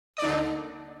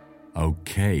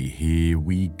Okay, here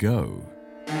we go.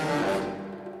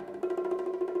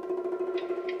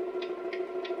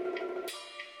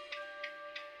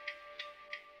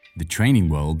 The training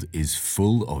world is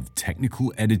full of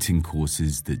technical editing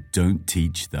courses that don't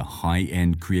teach the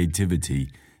high-end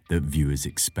creativity that viewers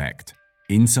expect.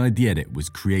 Inside the Edit was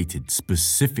created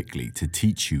specifically to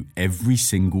teach you every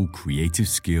single creative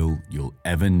skill you'll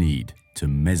ever need to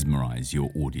mesmerize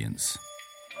your audience.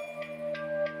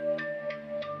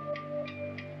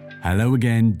 Hello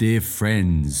again, dear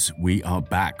friends. We are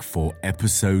back for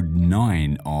episode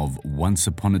 9 of Once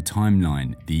Upon a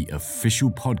Timeline, the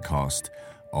official podcast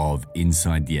of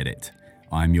Inside the Edit.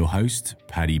 I'm your host,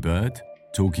 Paddy Bird,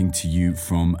 talking to you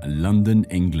from London,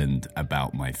 England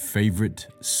about my favorite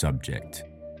subject,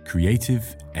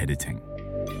 creative editing.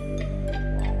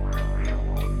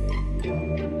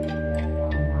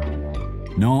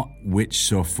 Not which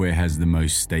software has the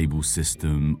most stable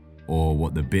system or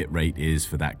what the bitrate is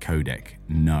for that codec.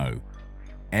 No.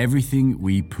 Everything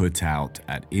we put out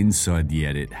at Inside the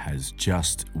Edit has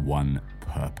just one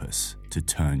purpose: to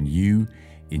turn you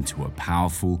into a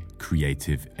powerful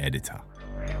creative editor.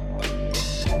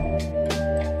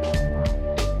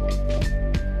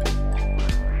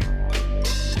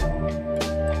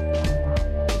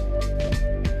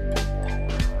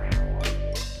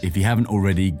 If you haven't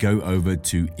already, go over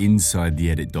to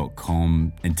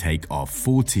insidetheedit.com and take our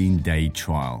 14-day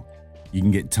trial. You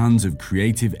can get tons of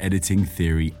creative editing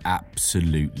theory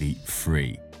absolutely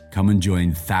free. Come and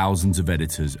join thousands of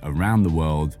editors around the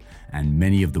world and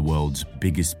many of the world's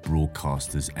biggest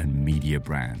broadcasters and media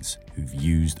brands who've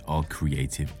used our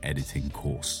creative editing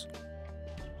course.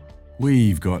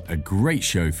 We've got a great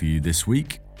show for you this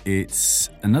week. It's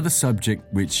another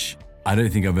subject which I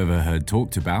don't think I've ever heard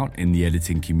talked about in the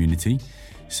editing community,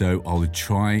 so I'll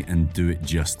try and do it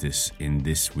justice in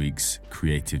this week's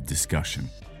creative discussion.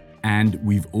 And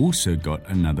we've also got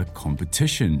another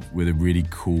competition with a really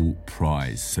cool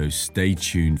prize, so stay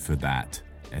tuned for that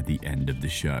at the end of the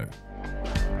show.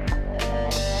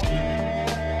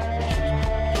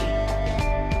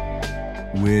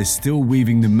 We're still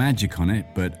weaving the magic on it,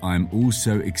 but I'm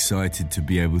also excited to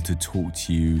be able to talk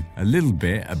to you a little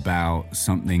bit about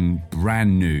something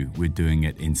brand new we're doing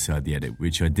at Inside the Edit,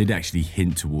 which I did actually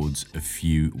hint towards a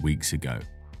few weeks ago.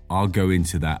 I'll go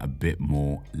into that a bit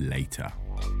more later.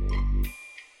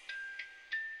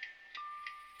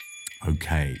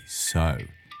 Okay, so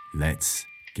let's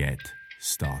get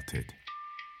started.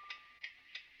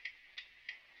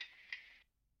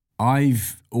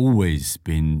 I've always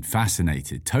been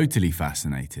totally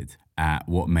fascinated at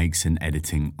what makes an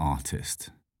editing artist.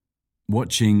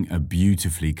 Watching a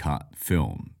beautifully cut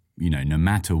film, no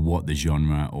matter what the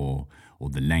genre or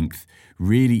the length,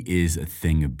 really is a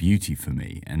thing of beauty for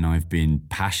me, and I've been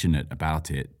passionate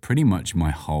about it pretty much my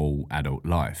whole adult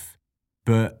life.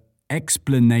 But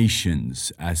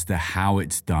explanations as to how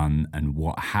it's done and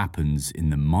what happens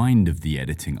in the mind of the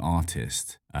editing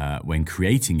artist when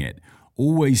creating it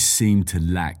always seemed to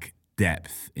lack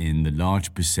depth in the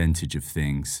large percentage of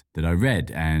things that I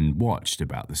read and watched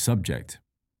about the subject.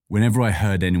 Whenever I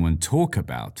heard anyone talk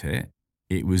about it,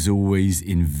 it was always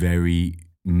in very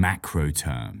macro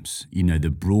terms. The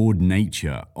broad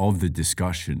nature of the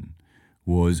discussion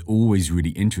was always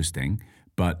really interesting,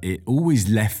 but it always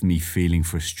left me feeling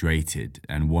frustrated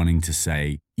and wanting to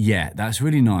say, yeah, that's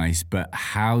really nice, but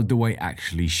how do I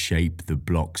actually shape the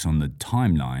blocks on the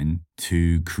timeline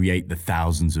to create the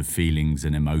thousands of feelings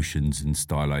and emotions and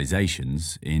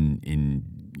stylizations in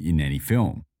any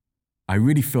film? I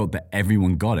really felt that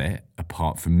everyone got it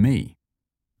apart from me.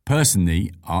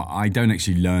 Personally, I don't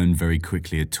actually learn very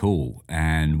quickly at all,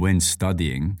 and when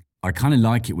studying, I kind of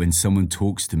like it when someone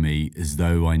talks to me as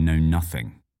though I know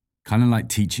nothing. Kind of like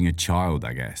teaching a child,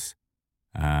 I guess.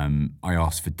 I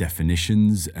ask for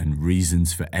definitions and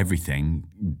reasons for everything,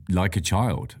 like a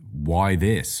child. Why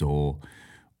this? Or,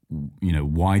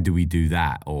 why do we do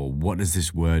that? Or what does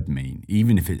this word mean?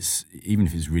 Even if it's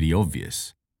really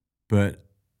obvious. But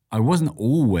I wasn't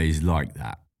always like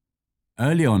that.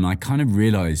 Early on, I kind of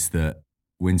realized that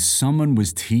when someone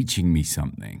was teaching me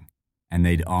something and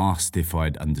they'd asked if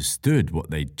I'd understood what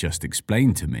they'd just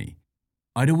explained to me,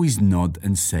 I'd always nod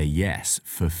and say yes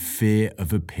for fear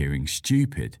of appearing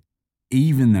stupid,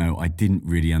 even though I didn't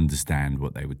really understand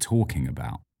what they were talking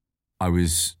about. I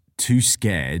was too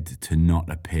scared to not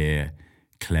appear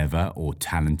clever or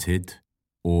talented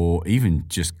or even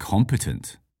just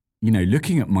competent.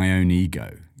 Looking at my own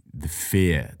ego, the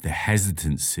fear, the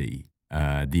hesitancy,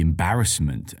 the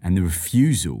embarrassment and the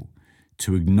refusal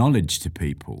to acknowledge to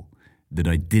people that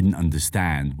I didn't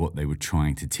understand what they were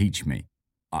trying to teach me.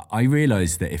 I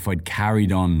realized that if I'd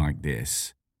carried on like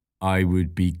this, I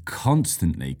would be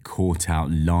constantly caught out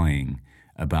lying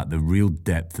about the real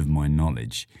depth of my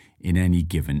knowledge in any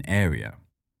given area.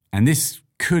 And this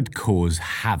could cause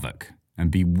havoc and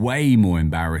be way more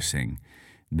embarrassing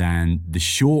than the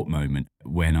short moment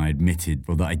when I admitted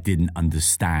that I didn't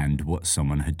understand what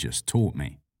someone had just taught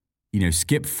me.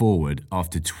 Skip forward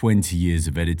after 20 years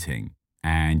of editing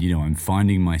and, I'm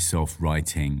finding myself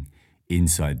writing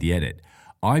inside the edit.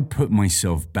 I put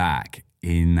myself back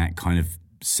in that kind of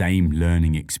same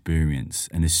learning experience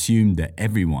and assumed that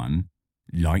everyone,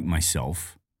 like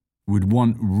myself, would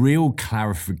want real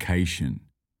clarification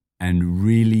and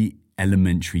really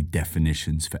elementary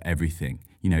definitions for everything,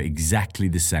 exactly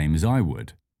the same as I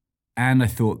would. And I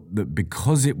thought that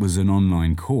because it was an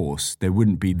online course, there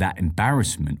wouldn't be that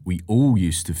embarrassment we all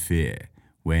used to fear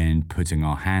when putting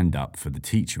our hand up for the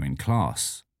teacher in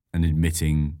class and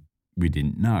admitting we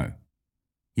didn't know.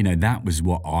 That was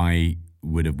what I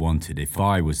would have wanted if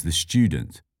I was the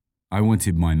student. I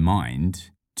wanted my mind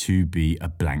to be a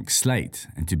blank slate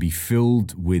and to be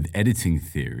filled with editing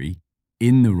theory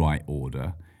in the right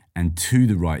order and to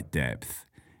the right depth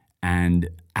and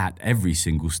at every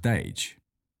single stage.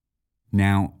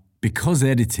 Now, because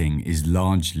editing is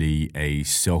largely a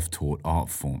self-taught art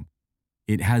form,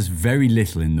 it has very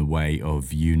little in the way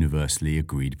of universally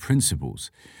agreed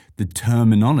principles. The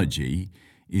terminology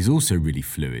is also really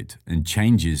fluid and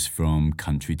changes from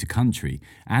country to country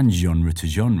and genre to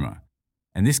genre.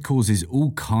 And this causes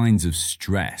all kinds of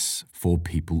stress for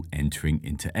people entering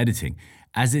into editing,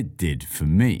 as it did for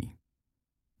me.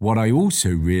 What I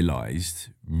also realized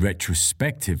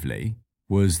retrospectively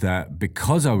was that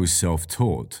because I was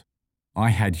self-taught,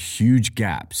 I had huge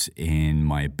gaps in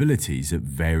my abilities at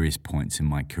various points in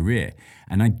my career,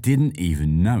 and I didn't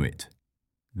even know it.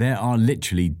 There are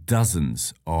literally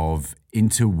dozens of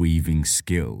interweaving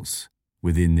skills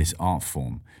within this art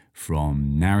form,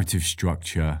 from narrative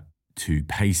structure to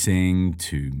pacing,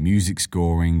 to music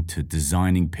scoring, to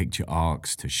designing picture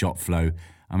arcs, to shot flow.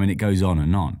 It goes on.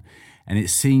 And it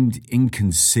seemed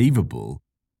inconceivable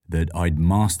that I'd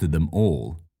master them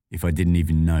all if I didn't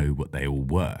even know what they all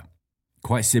were.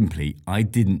 Quite simply, I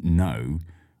didn't know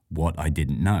what I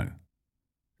didn't know.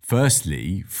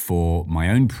 Firstly, for my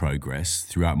own progress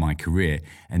throughout my career,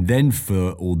 and then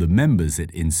for all the members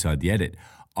at Inside the Edit,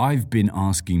 I've been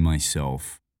asking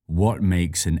myself what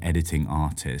makes an editing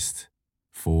artist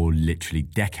for literally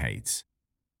decades.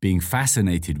 Being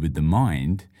fascinated with the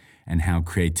mind and how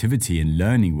creativity and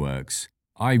learning works,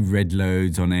 I read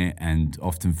loads on it and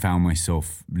often found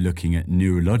myself looking at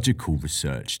neurological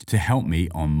research to help me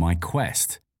on my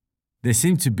quest. There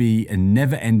seemed to be a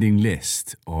never-ending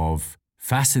list of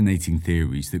fascinating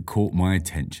theories that caught my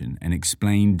attention and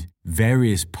explained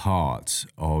various parts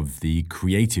of the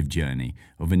creative journey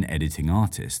of an editing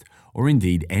artist, or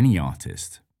indeed any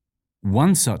artist.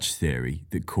 One such theory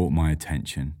that caught my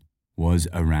attention was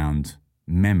around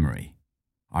memory.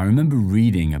 I remember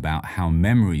reading about how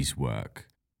memories work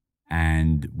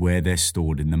and where they're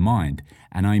stored in the mind,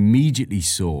 and I immediately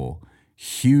saw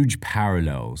huge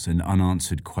parallels and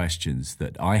unanswered questions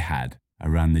that I had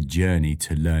around the journey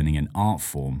to learning an art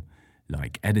form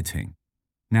like editing.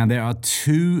 Now, there are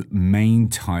two main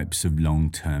types of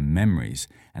long-term memories,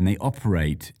 and they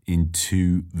operate in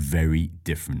two very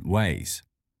different ways.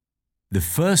 The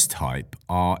first type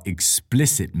are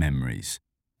explicit memories,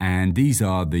 and these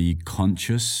are the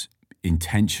conscious,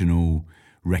 intentional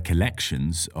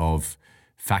recollections of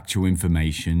factual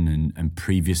information and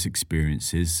previous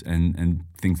experiences and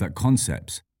things like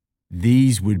concepts.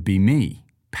 These would be me,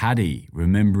 Paddy,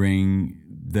 remembering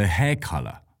the hair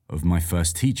colour of my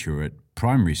first teacher at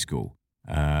primary school,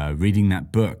 reading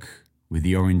that book with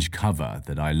the orange cover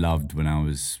that I loved when I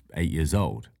was 8 years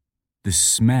old, the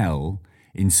smell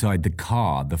inside the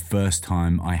car the first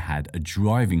time I had a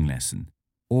driving lesson,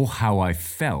 or how I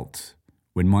felt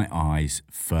when my eyes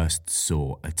first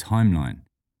saw a timeline.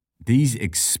 These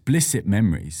explicit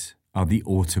memories are the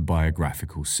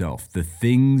autobiographical self, the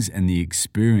things and the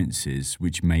experiences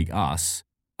which make us,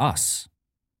 us.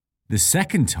 The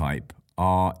second type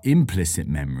are implicit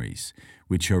memories,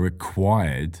 which are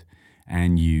acquired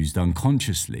and used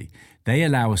unconsciously. They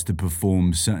allow us to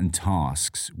perform certain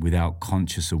tasks without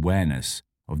conscious awareness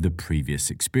of the previous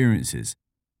experiences.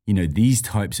 These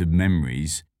types of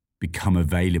memories become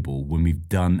available when we've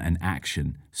done an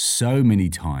action so many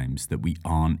times that we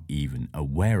aren't even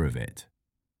aware of it.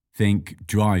 Think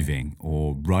driving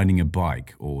or riding a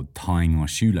bike or tying our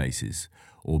shoelaces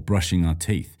or brushing our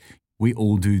teeth. We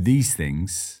all do these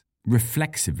things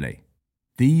reflexively.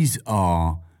 These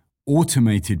are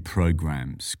automated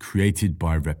programs created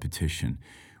by repetition.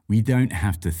 We don't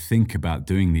have to think about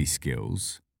doing these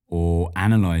skills or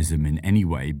analyze them in any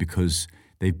way because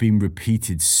they've been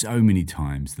repeated so many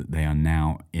times that they are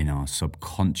now in our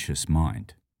subconscious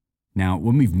mind. Now,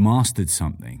 when we've mastered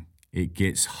something, it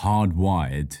gets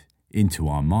hardwired into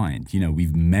our mind.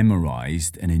 We've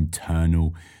memorized an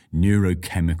internal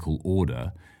neurochemical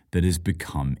order that has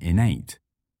become innate.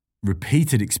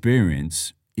 Repeated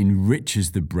experience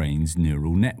enriches the brain's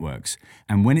neural networks,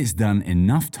 and when it's done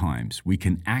enough times, we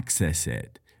can access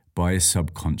it by a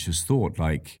subconscious thought,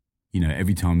 like,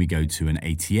 every time we go to an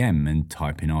ATM and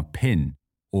type in our PIN,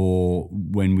 or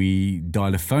when we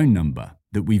dial a phone number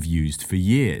that we've used for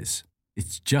years.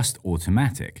 It's just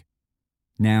automatic.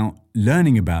 Now,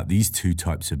 learning about these two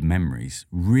types of memories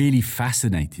really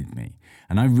fascinated me,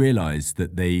 and I realized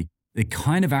that they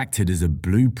kind of acted as a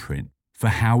blueprint for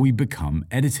how we become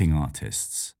editing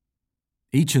artists.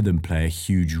 Each of them play a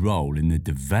huge role in the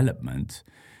development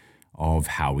of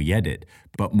how we edit,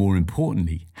 but more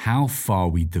importantly, how far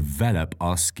we develop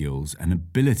our skills and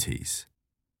abilities.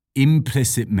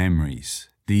 Implicit memories,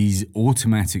 these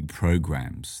automatic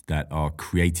programs that are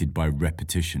created by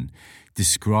repetition,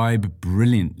 describe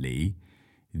brilliantly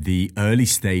the early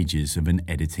stages of an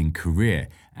editing career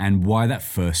and why that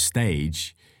first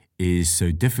stage is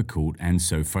so difficult and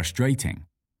so frustrating.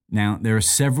 Now, there are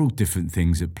several different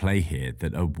things at play here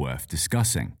that are worth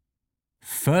discussing.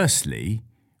 Firstly,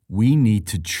 we need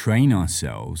to train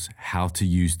ourselves how to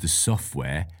use the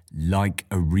software like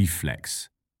a reflex,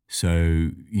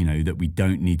 so, that we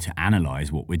don't need to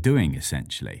analyze what we're doing,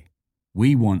 essentially.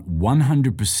 We want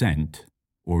 100%,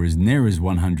 or as near as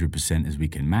 100% as we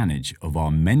can manage, of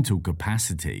our mental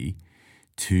capacity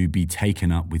to be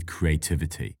taken up with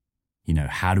creativity.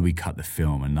 How do we cut the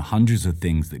film and the hundreds of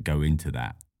things that go into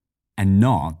that, and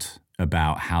not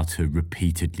about how to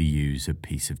repeatedly use a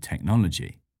piece of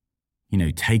technology.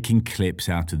 Taking clips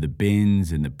out of the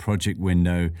bins in the project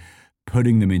window,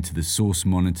 putting them into the source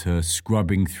monitor,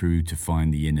 scrubbing through to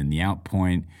find the in and the out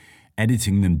point,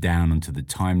 editing them down onto the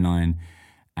timeline,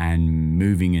 and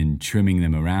moving and trimming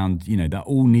them around. That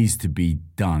all needs to be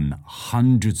done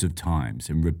hundreds of times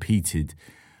and repeated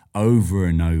over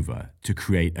and over to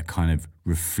create a kind of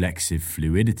reflexive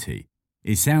fluidity.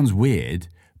 It sounds weird,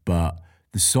 but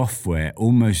the software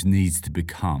almost needs to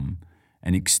become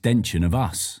an extension of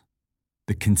us.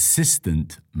 The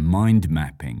consistent mind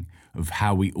mapping of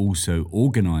how we also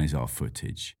organize our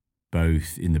footage,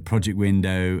 both in the project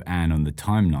window and on the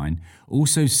timeline,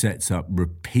 also sets up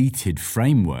repeated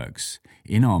frameworks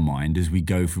in our mind as we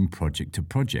go from project to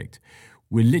project.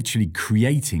 We're literally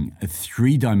creating a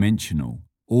three-dimensional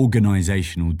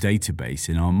organizational database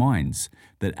in our minds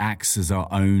that acts as our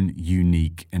own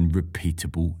unique and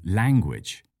repeatable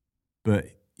language.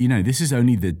 But, this is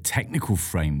only the technical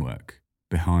framework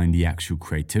behind the actual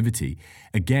creativity.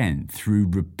 Again, through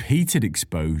repeated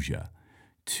exposure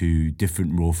to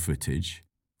different raw footage,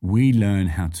 we learn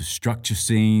how to structure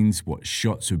scenes, what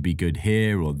shots would be good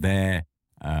here or there,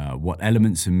 what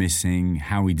elements are missing,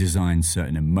 how we design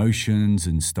certain emotions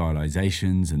and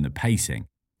stylizations and the pacing.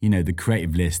 The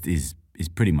creative list is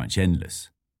pretty much endless.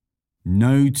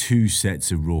 No two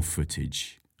sets of raw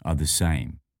footage are the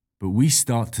same, but we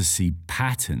start to see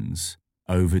patterns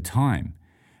over time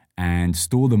and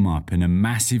store them up in a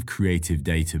massive creative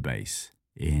database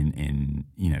in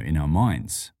our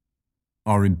minds.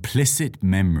 Our implicit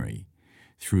memory,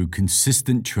 through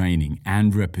consistent training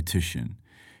and repetition,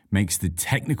 makes the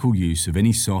technical use of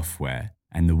any software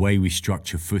and the way we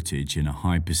structure footage in a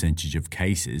high percentage of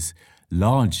cases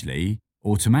largely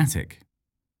automatic.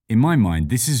 In my mind,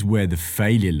 this is where the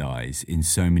failure lies in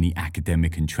so many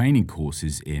academic and training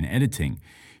courses in editing.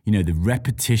 The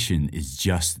repetition is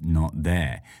just not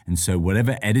there. And so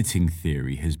whatever editing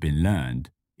theory has been learned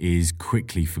is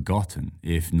quickly forgotten,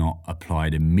 if not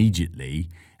applied immediately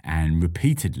and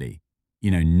repeatedly.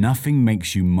 Nothing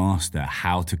makes you master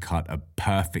how to cut a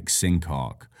perfect sync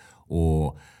arc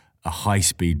or a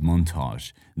high-speed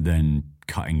montage than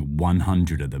cutting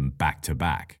 100 of them back to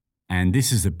back. And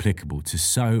this is applicable to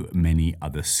so many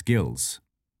other skills.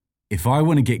 If I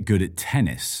want to get good at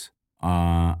tennis,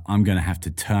 I'm going to have to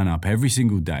turn up every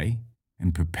single day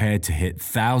and prepare to hit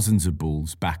thousands of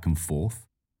balls back and forth.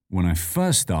 When I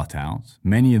first start out,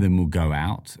 many of them will go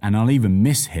out, and I'll even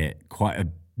miss-hit quite a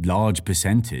large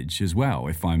percentage as well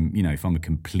if I'm a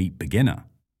complete beginner.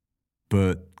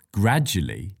 But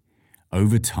gradually,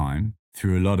 over time,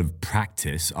 through a lot of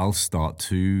practice, I'll start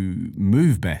to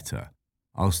move better.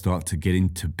 I'll start to get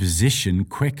into position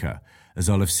quicker, as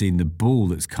I'll have seen the ball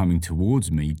that's coming towards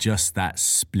me just that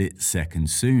split second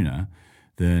sooner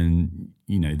than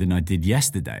I did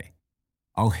yesterday.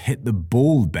 I'll hit the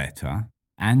ball better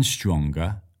and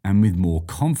stronger and with more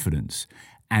confidence.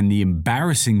 And the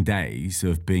embarrassing days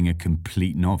of being a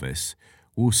complete novice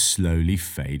will slowly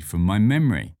fade from my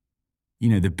memory.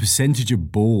 The percentage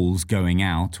of balls going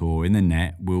out or in the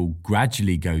net will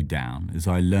gradually go down as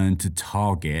I learn to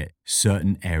target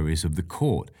certain areas of the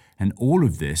court. And all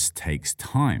of this takes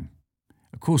time.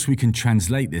 Of course, we can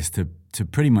translate this to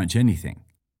pretty much anything.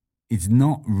 It's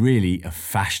not really a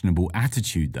fashionable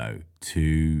attitude, though,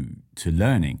 to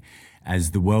learning,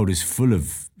 as the world is full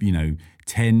of,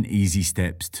 10 easy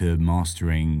steps to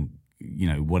mastering,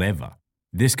 whatever.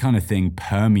 This kind of thing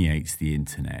permeates the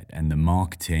internet and the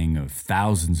marketing of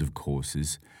thousands of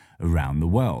courses around the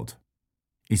world.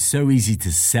 It's so easy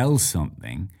to sell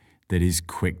something that is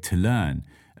quick to learn,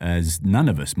 as none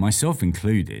of us, myself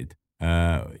included,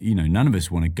 none of us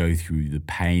want to go through the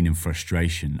pain and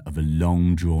frustration of a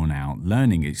long, drawn-out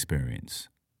learning experience.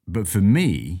 But for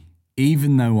me,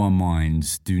 even though our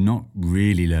minds do not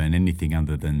really learn anything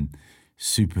other than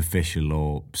superficial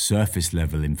or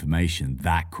surface-level information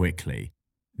that quickly,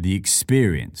 the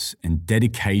experience and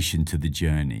dedication to the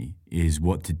journey is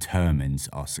what determines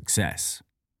our success.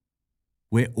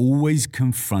 We're always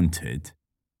confronted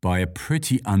by a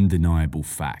pretty undeniable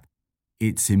fact.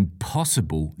 It's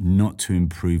impossible not to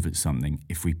improve at something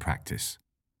if we practice.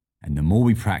 And the more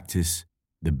we practice,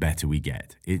 the better we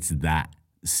get. It's that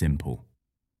simple.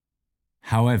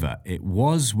 However, it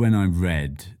was when I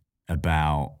read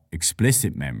about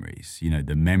explicit memories,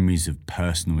 the memories of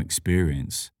personal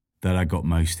experience, that I got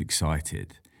most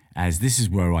excited, as this is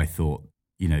where I thought,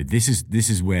 this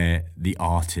is where the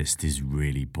artist is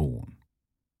really born.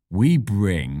 We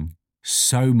bring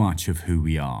so much of who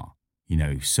we are,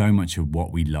 so much of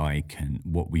what we like and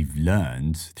what we've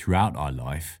learned throughout our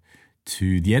life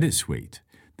to the edit suite,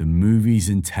 the movies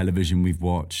and television we've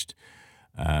watched,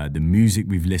 the music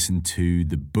we've listened to,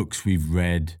 the books we've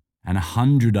read, and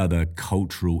 100 other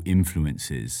cultural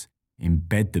influences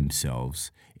embed themselves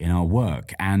in our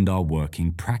work and our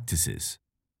working practices.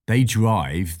 They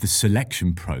drive the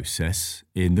selection process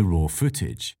in the raw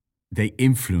footage. They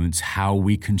influence how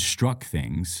we construct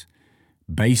things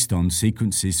based on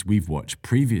sequences we've watched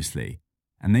previously.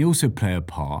 And they also play a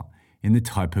part in the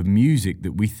type of music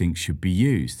that we think should be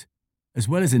used, as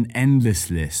well as an endless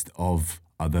list of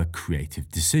other creative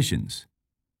decisions.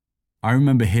 I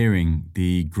remember hearing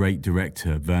the great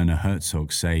director Werner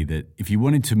Herzog say that if you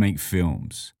wanted to make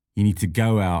films, you need to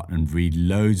go out and read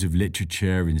loads of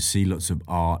literature and see lots of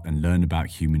art and learn about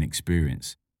human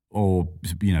experience, or,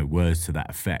 words to that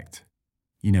effect.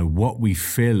 What we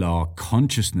fill our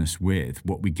consciousness with,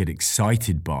 what we get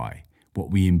excited by, what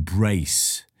we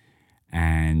embrace,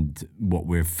 and what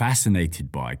we're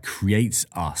fascinated by creates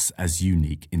us as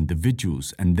unique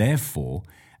individuals and therefore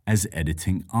as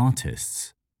editing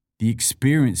artists. The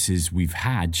experiences we've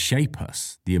had shape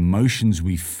us. The emotions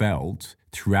we've felt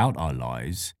throughout our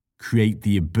lives create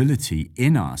the ability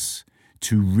in us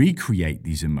to recreate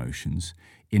these emotions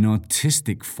in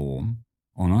artistic form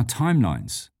on our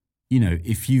timelines.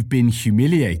 If you've been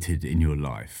humiliated in your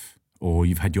life or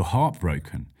you've had your heart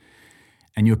broken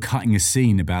and you're cutting a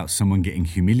scene about someone getting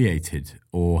humiliated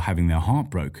or having their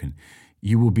heart broken,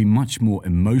 you will be much more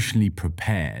emotionally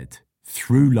prepared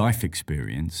through life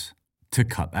experience to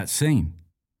cut that scene.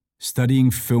 Studying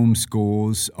film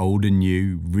scores, old and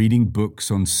new, reading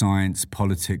books on science,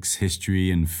 politics,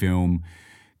 history and film,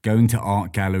 going to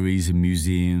art galleries and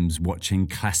museums, watching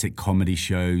classic comedy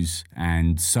shows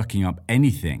and sucking up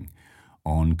anything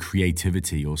on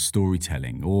creativity or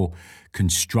storytelling or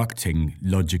constructing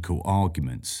logical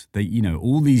arguments.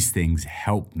 All these things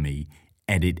help me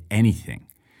edit anything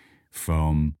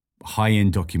from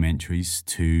high-end documentaries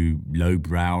to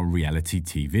lowbrow reality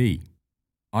TV.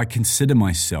 I consider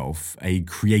myself a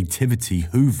creativity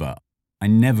hoover. I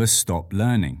never stop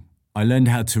learning. I learned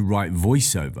how to write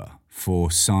voiceover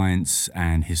for science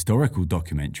and historical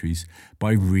documentaries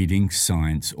by reading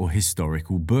science or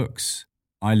historical books.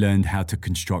 I learned how to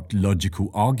construct logical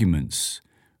arguments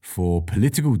for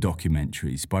political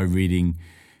documentaries by reading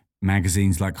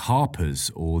magazines like Harper's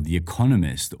or The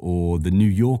Economist or The New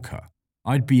Yorker.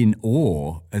 I'd be in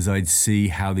awe as I'd see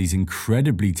how these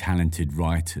incredibly talented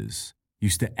writers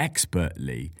used to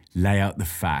expertly lay out the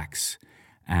facts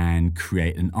and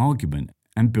create an argument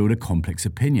and build a complex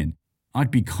opinion.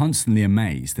 I'd be constantly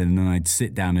amazed, and then I'd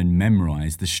sit down and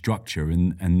memorize the structure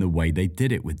and the way they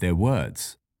did it with their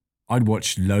words. I'd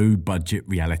watch low-budget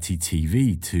reality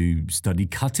TV to study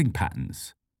cutting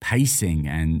patterns, pacing,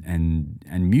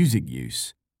 and music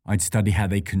use. I'd study how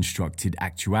they constructed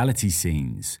actuality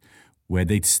scenes, where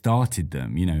they'd started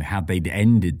them, how they'd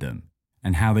ended them,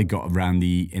 and how they got around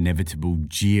the inevitable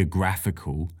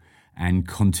geographical and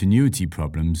continuity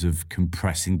problems of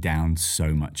compressing down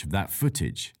so much of that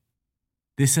footage.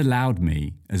 This allowed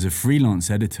me, as a freelance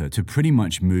editor, to pretty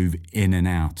much move in and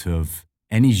out of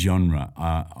any genre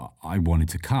I wanted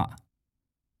to cut.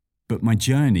 But my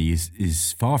journey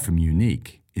is far from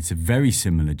unique. It's a very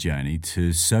similar journey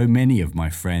to so many of my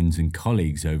friends and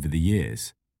colleagues over the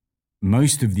years.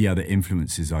 Most of the other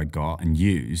influences I got and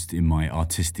used in my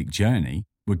artistic journey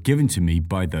were given to me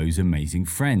by those amazing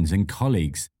friends and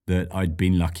colleagues that I'd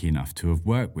been lucky enough to have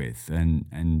worked with and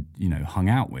hung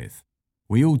out with.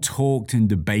 We all talked and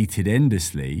debated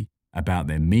endlessly about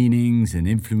their meanings and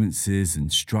influences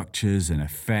and structures and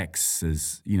effects,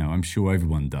 as I'm sure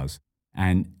everyone does.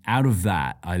 And out of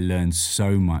that, I learned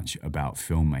so much about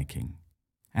filmmaking.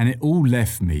 And it all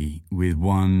left me with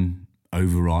one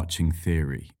overarching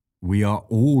theory. We are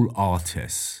all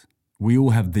artists. We all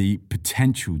have the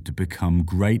potential to become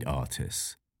great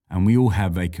artists. And we all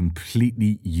have a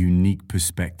completely unique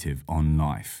perspective on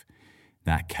life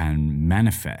that can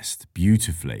manifest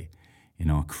beautifully in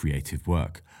our creative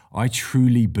work. I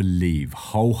truly believe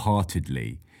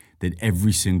wholeheartedly that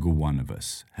every single one of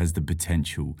us has the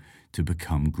potential to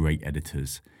become great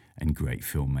editors and great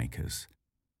filmmakers.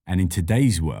 And in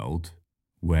today's world,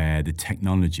 where the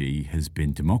technology has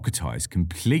been democratized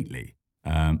completely,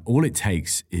 all it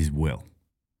takes is will.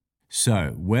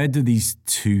 So, where do these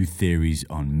two theories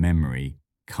on memory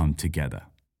come together?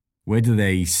 Where do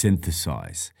they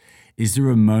synthesize? Is there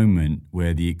a moment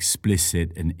where the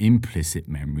explicit and implicit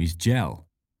memories gel?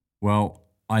 Well,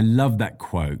 I love that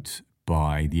quote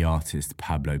by the artist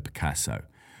Pablo Picasso.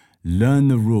 Learn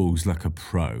the rules like a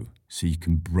pro so you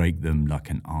can break them like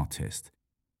an artist.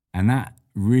 And that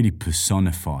really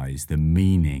personifies the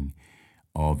meaning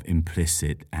of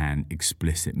implicit and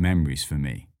explicit memories for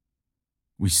me.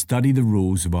 We study the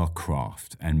rules of our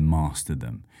craft and master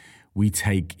them. We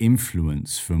take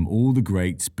influence from all the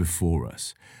greats before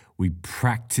us. We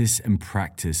practice and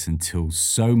practice until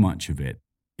so much of it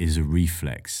is a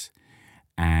reflex,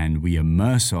 and we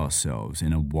immerse ourselves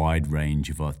in a wide range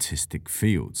of artistic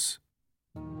fields.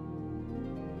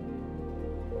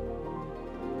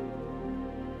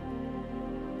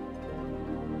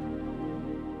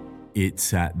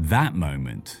 It's at that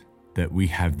moment that we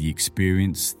have the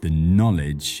experience, the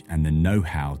knowledge, and the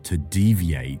know-how to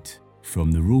deviate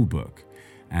from the rulebook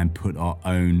and put our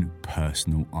own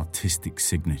personal artistic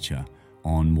signature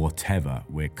on whatever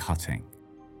we're cutting.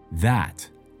 That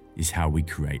is how we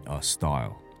create our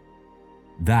style.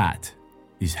 That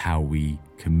is how we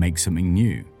can make something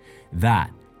new.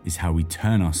 That is how we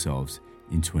turn ourselves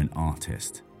into an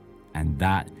artist. And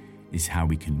that is how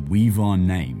we can weave our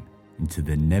name into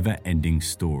the never-ending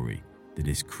story that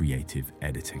is creative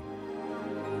editing.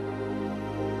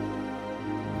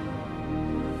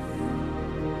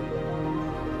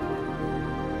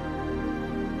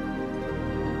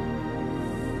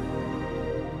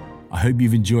 I hope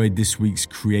you've enjoyed this week's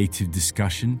creative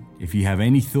discussion. If you have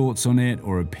any thoughts on it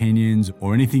or opinions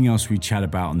or anything else we chat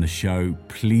about on the show,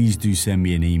 please do send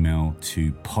me an email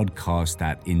to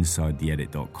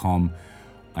podcast@insidetheedit.com.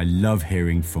 I love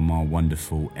hearing from our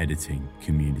wonderful editing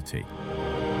community.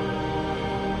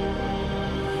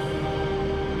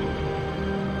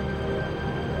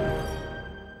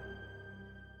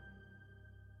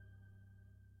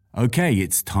 Okay,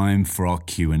 it's time for our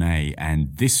Q&A,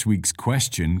 and this week's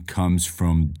question comes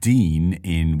from Dean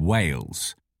in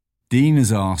Wales. Dean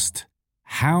has asked,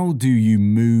 how do you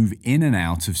move in and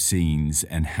out of scenes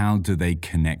and how do they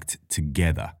connect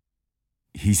together?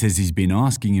 He says he's been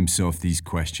asking himself these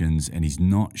questions and he's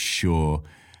not sure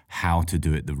how to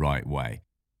do it the right way.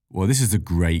 Well, this is a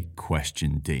great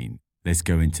question, Dean. Let's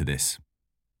go into this.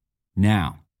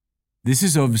 Now, this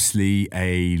is obviously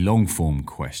a long-form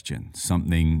question,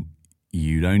 something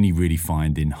you'd only really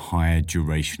find in higher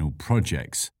durational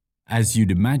projects. As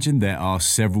you'd imagine, there are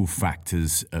several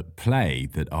factors at play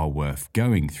that are worth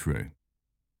going through.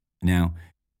 Now,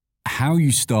 how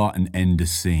you start and end a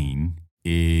scene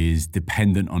is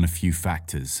dependent on a few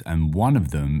factors, and one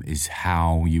of them is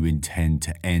how you intend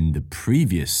to end the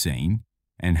previous scene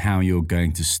and how you're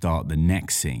going to start the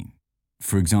next scene.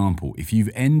 For example, if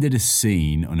you've ended a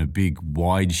scene on a big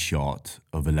wide shot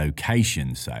of a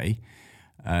location, say,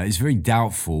 it's very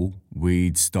doubtful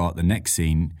we'd start the next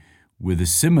scene with a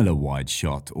similar wide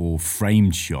shot or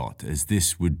framed shot, as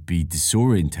this would be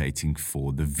disorientating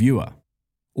for the viewer.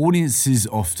 Audiences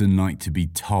often like to be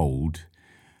told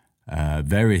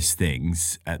various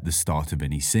things at the start of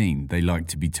any scene. They like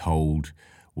to be told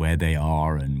where they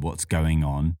are and what's going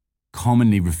on,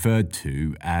 commonly referred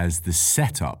to as the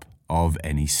setup of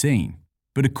any scene.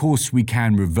 But of course, we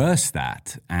can reverse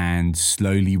that and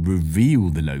slowly reveal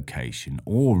the location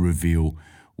or reveal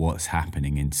what's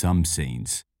happening in some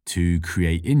scenes to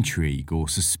create intrigue or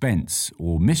suspense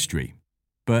or mystery.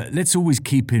 But let's always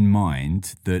keep in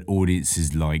mind that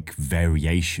audiences like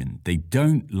variation. They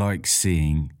don't like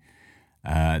seeing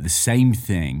the same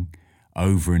thing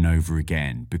over and over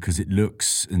again because it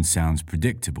looks and sounds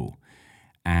predictable.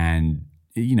 And,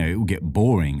 it will get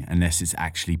boring unless it's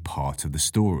actually part of the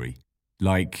story.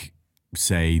 Like,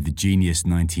 say, the genius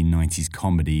 1990s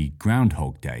comedy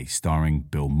Groundhog Day starring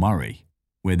Bill Murray,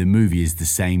 where the movie is the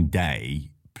same day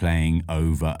playing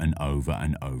over and over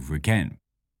and over again.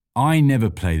 I never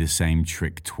play the same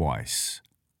trick twice,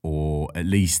 or at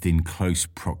least in close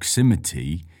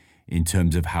proximity in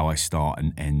terms of how I start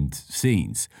and end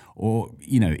scenes, or,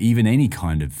 even any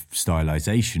kind of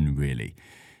stylization, really.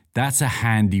 That's a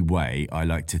handy way I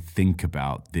like to think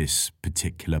about this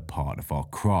particular part of our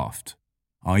craft.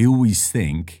 I always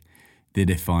think that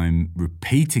if I'm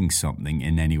repeating something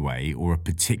in any way or a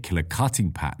particular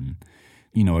cutting pattern,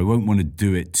 I won't want to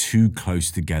do it too close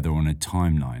together on a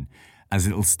timeline, as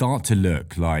it'll start to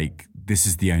look like this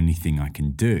is the only thing I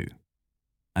can do.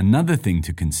 Another thing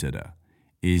to consider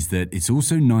is that it's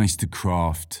also nice to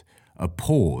craft a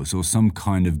pause or some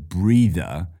kind of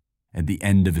breather at the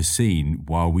end of a scene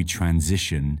while we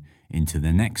transition into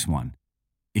the next one.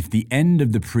 If the end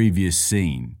of the previous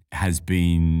scene has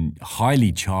been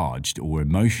highly charged or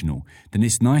emotional, then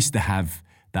it's nice to have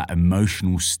that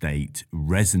emotional state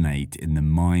resonate in the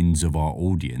minds of our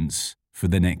audience for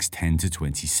the next 10 to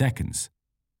 20 seconds.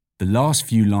 The last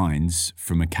few lines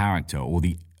from a character or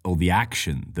the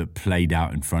action that played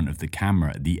out in front of the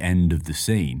camera at the end of the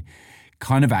scene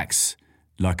kind of acts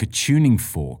like a tuning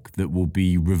fork that will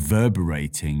be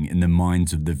reverberating in the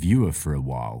minds of the viewer for a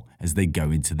while as they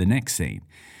go into the next scene.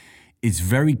 It's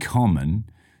very common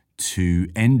to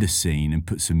end a scene and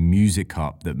put some music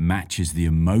up that matches the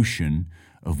emotion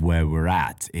of where we're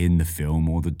at in the film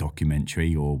or the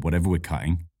documentary or whatever we're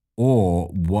cutting, or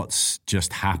what's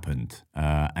just happened,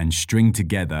 and string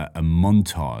together a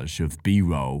montage of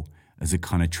B-roll as a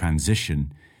kind of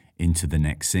transition into the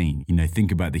next scene.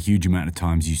 Think about the huge amount of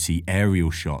times you see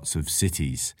aerial shots of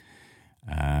cities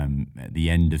at the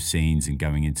end of scenes and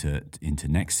going into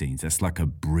next scenes. That's like a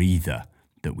breather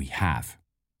that we have.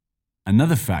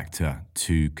 Another factor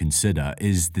to consider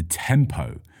is the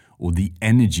tempo or the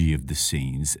energy of the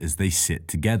scenes as they sit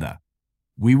together.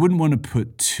 We wouldn't want to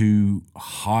put two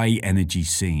high energy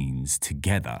scenes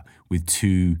together with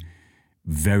two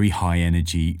very high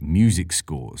energy music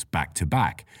scores back to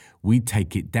back. We'd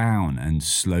take it down and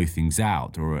slow things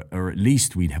out, or at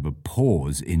least we'd have a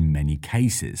pause in many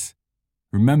cases.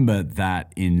 Remember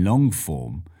that in long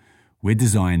form, we're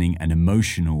designing an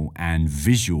emotional and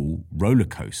visual roller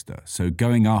coaster. So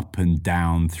going up and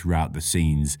down throughout the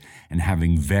scenes and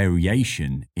having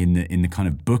variation in the kind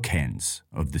of bookends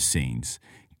of the scenes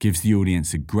gives the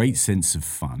audience a great sense of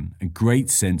fun, a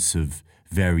great sense of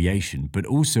variation, but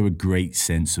also a great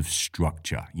sense of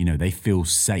structure. They feel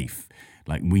safe,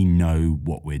 like we know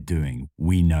what we're doing.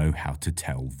 We know how to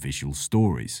tell visual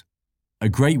stories. A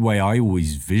great way I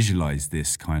always visualize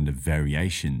this kind of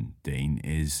variation, Dean,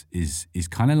 is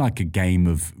kind of like a game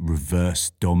of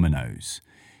reverse dominoes.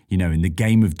 In the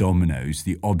game of dominoes,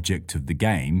 the object of the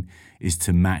game is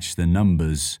to match the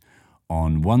numbers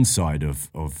on one side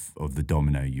of the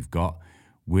domino you've got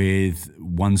with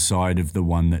one side of the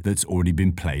one that's already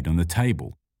been played on the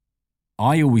table.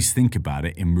 I always think about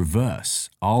it in reverse.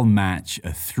 I'll match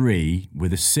a 3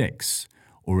 with a 6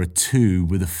 or a 2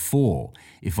 with a 4.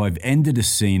 If I've ended a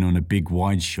scene on a big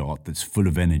wide shot that's full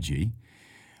of energy,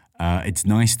 it's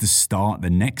nice to start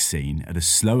the next scene at a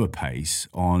slower pace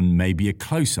on maybe a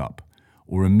close-up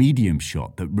or a medium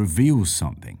shot that reveals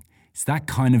something. It's that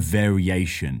kind of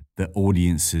variation that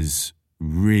audiences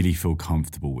really feel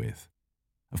comfortable with.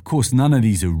 Of course, none of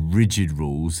these are rigid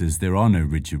rules, as there are no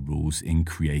rigid rules in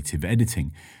creative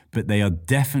editing, but they are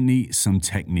definitely some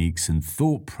techniques and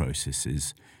thought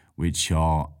processes which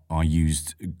are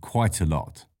used quite a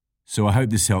lot. So I hope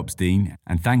this helps, Dean,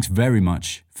 and thanks very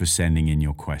much for sending in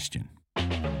your question.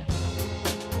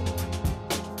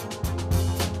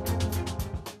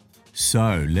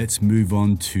 So let's move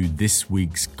on to this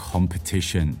week's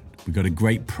competition. We've got a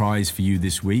great prize for you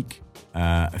this week.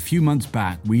 A few months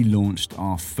back, we launched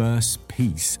our first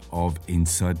piece of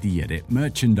Inside the Edit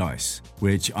merchandise,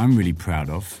 which I'm really proud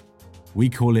of. We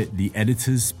call it the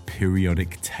Editor's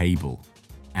Periodic Table,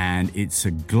 and it's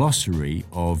a glossary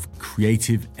of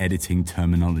creative editing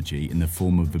terminology in the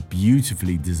form of a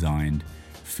beautifully designed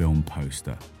film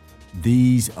poster.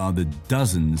 These are the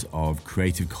dozens of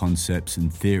creative concepts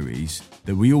and theories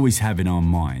that we always have in our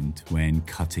mind when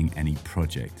cutting any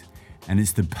project. And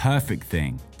it's the perfect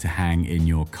thing to hang in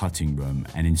your cutting room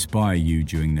and inspire you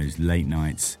during those late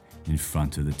nights in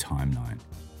front of the timeline.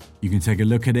 You can take a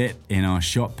look at it in our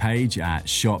shop page at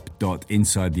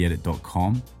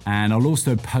shop.insidetheedit.com, and I'll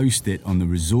also post it on the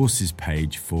resources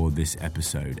page for this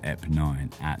episode, Ep 9,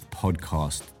 at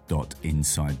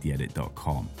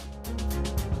podcast.insidetheedit.com.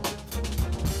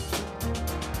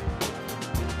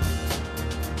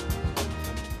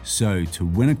 So, to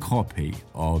win a copy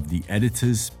of the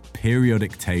Editor's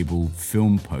Periodic Table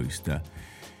film poster,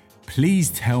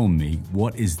 please tell me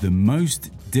what is the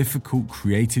most difficult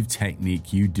creative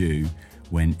technique you do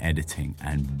when editing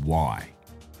and why.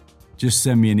 Just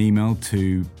send me an email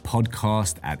to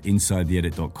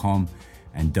podcast@insidetheedit.com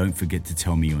and don't forget to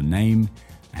tell me your name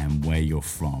and where you're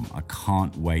from. I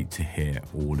can't wait to hear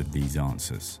all of these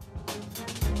answers.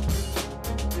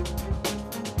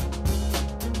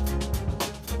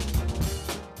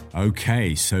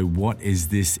 Okay, so what is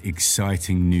this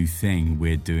exciting new thing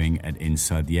we're doing at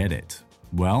Inside the Edit?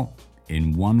 Well,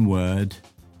 in one word,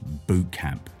 boot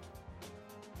camp.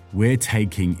 We're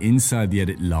taking Inside the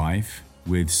Edit live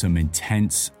with some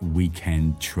intense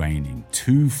weekend training.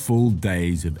 2 full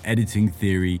days of editing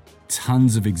theory,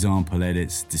 tons of example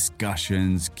edits,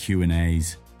 discussions,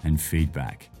 Q&As, and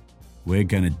feedback. We're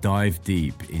going to dive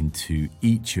deep into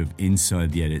each of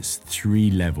Inside the Edit's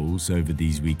 3 levels over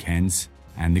these weekends.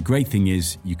 And the great thing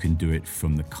is you can do it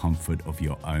from the comfort of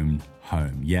your own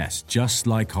home. Yes, just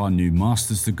like our new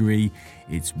master's degree,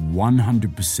 it's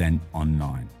 100%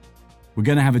 online. We're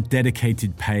going to have a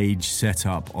dedicated page set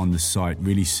up on the site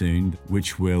really soon,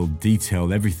 which will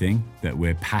detail everything that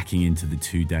we're packing into the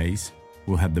 2 days.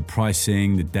 We'll have the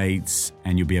pricing, the dates,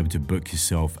 and you'll be able to book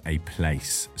yourself a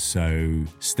place. So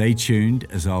stay tuned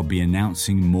as I'll be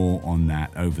announcing more on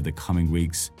that over the coming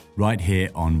weeks, right here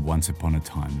on Once Upon a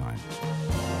Timeline.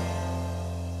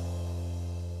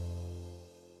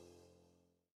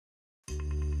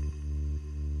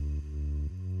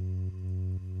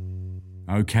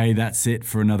 Okay, that's it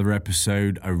for another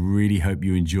episode. I really hope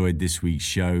you enjoyed this week's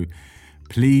show.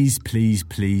 Please, please,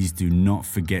 please do not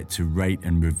forget to rate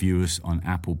and review us on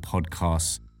Apple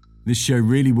Podcasts. This show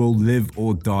really will live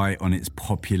or die on its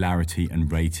popularity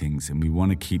and ratings, and we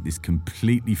want to keep this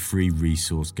completely free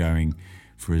resource going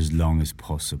for as long as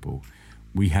possible.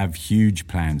 We have huge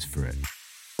plans for it.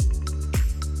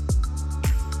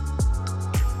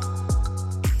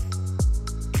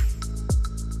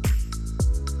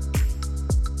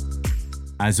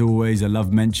 As always, I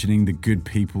love mentioning the good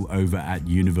people over at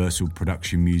Universal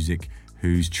Production Music,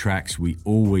 whose tracks we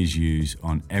always use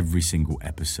on every single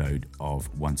episode of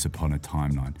Once Upon a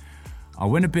Timeline. I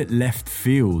went a bit left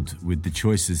field with the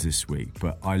choices this week,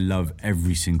 but I love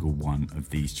every single one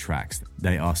of these tracks.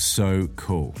 They are so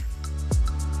cool.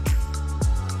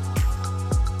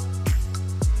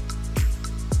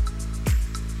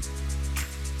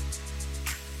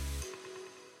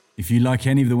 If you like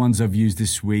any of the ones I've used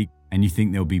this week and you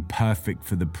think they'll be perfect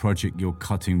for the project you're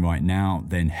cutting right now,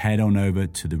 then head on over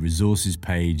to the resources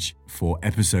page for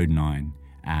episode 9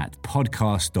 at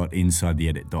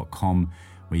podcast.insidetheedit.com,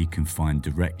 where you can find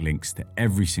direct links to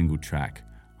every single track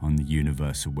on the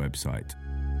Universal website.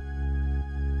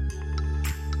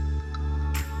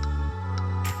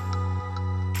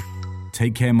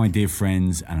 Take care, my dear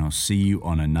friends, and I'll see you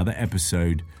on another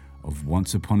episode of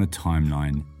Once Upon a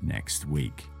Timeline next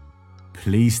week.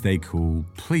 Please stay cool,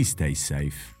 please stay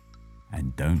safe,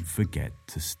 and don't forget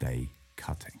to stay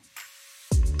cutting.